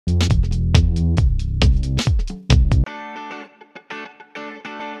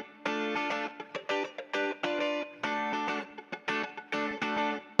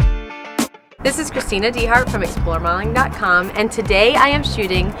This is Cristina DeHart from ExploreModeling.com, and today I am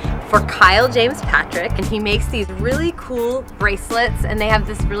shooting for Kyle James Patrick, and he makes these really cool bracelets, and they have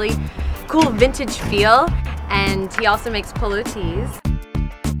this really cool vintage feel, and he also makes polo tees.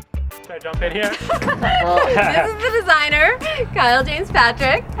 Should I jump in here? This is the designer, Kyle James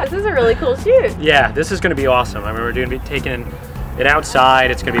Patrick. This is a really cool shoot. Yeah, this is going to be awesome. I mean, we're going to be taking it outside.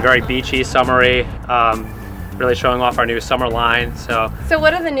 It's going to be very beachy, summery, really showing off our new summer line. So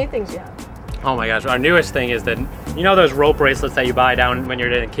what are the new things you have? Oh my gosh, our newest thing is that, you know those rope bracelets that you buy down when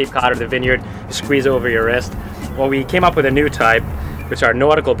you're in Cape Cod or the Vineyard, you squeeze over your wrist? Well, we came up with a new type, which are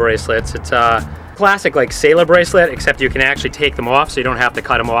nautical bracelets. It's a classic like sailor bracelet, except you can actually take them off so you don't have to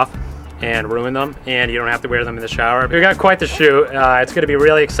cut them off and ruin them, and you don't have to wear them in the shower. We got quite the shoot. It's going to be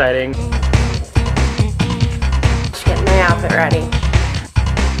really exciting. Just getting my outfit ready.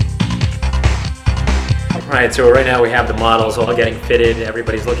 Alright, so right now we have the models all getting fitted.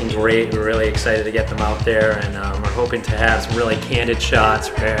 Everybody's looking great. We're really excited to get them out there, and we're hoping to have some really candid shots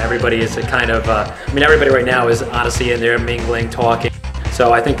where everybody is a kind of, I mean, everybody right now is honestly in there mingling, talking.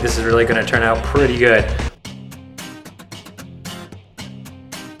 So I think this is really going to turn out pretty good.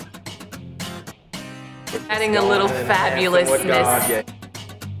 Adding a little fabulousness.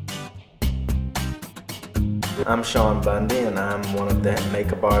 I'm Sean Bundy, and I'm one of the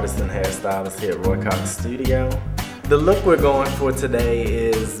makeup artists and hairstylists here at Roy Cox Studio. The look we're going for today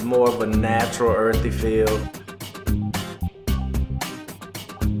is more of a natural, earthy feel.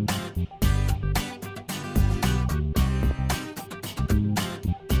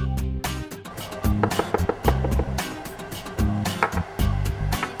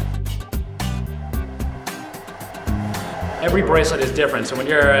 Every bracelet is different, so when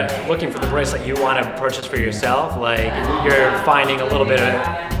you're looking for the bracelet you want to purchase for yourself, like you're finding a little bit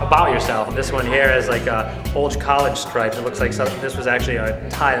about yourself. This one here is like a old college stripes. It looks like this was actually a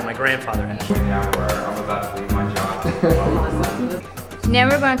tie that my grandfather had. I'm about to leave my job. Now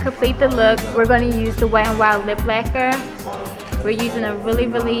we're going to complete the look. We're going to use the Wet n Wild lip lacquer. We're using a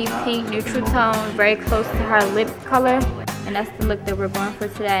really pink neutral tone, very close to her lip color, and that's the look that we're going for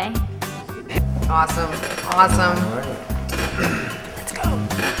today. Awesome, awesome. Let's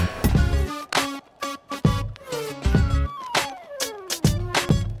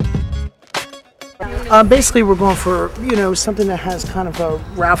go. Basically, we're going for, you know, something that has kind of a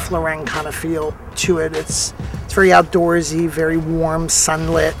Ralph Lauren kind of feel to it. It's very outdoorsy, very warm,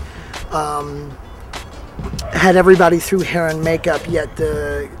 sunlit. Had everybody through hair and makeup, yet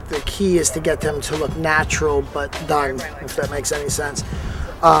the key is to get them to look natural but done, if that makes any sense.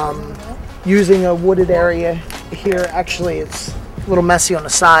 Using a wooded area here, actually it's a little messy on the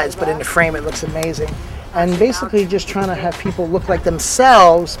sides, but in the frame it looks amazing. And basically just trying to have people look like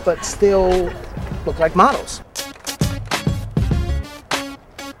themselves, but still look like models.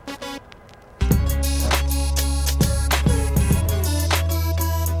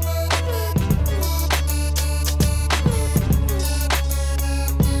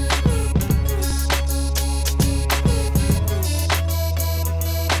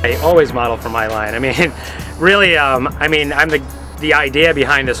 I always model for my line. I mean, really, I mean, the idea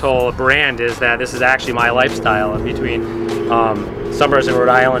behind this whole brand is that this is actually my lifestyle in between summers in Rhode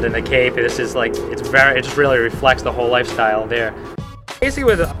Island and the Cape. This is like, it just really reflects the whole lifestyle there. Basically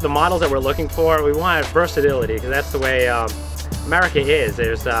with the models that we're looking for, we want versatility, because that's the way America is.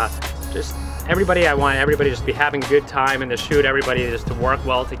 There's just everybody, I want everybody just to be having a good time in the shoot, everybody just to work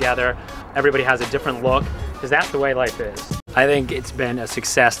well together, everybody has a different look, because that's the way life is. I think it's been a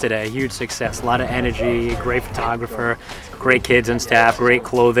success today, a huge success. A lot of energy, great photographer, great kids and staff, great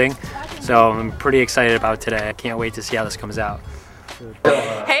clothing. So I'm pretty excited about today. I can't wait to see how this comes out.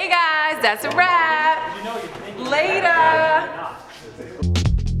 Hey guys, that's a wrap. Later.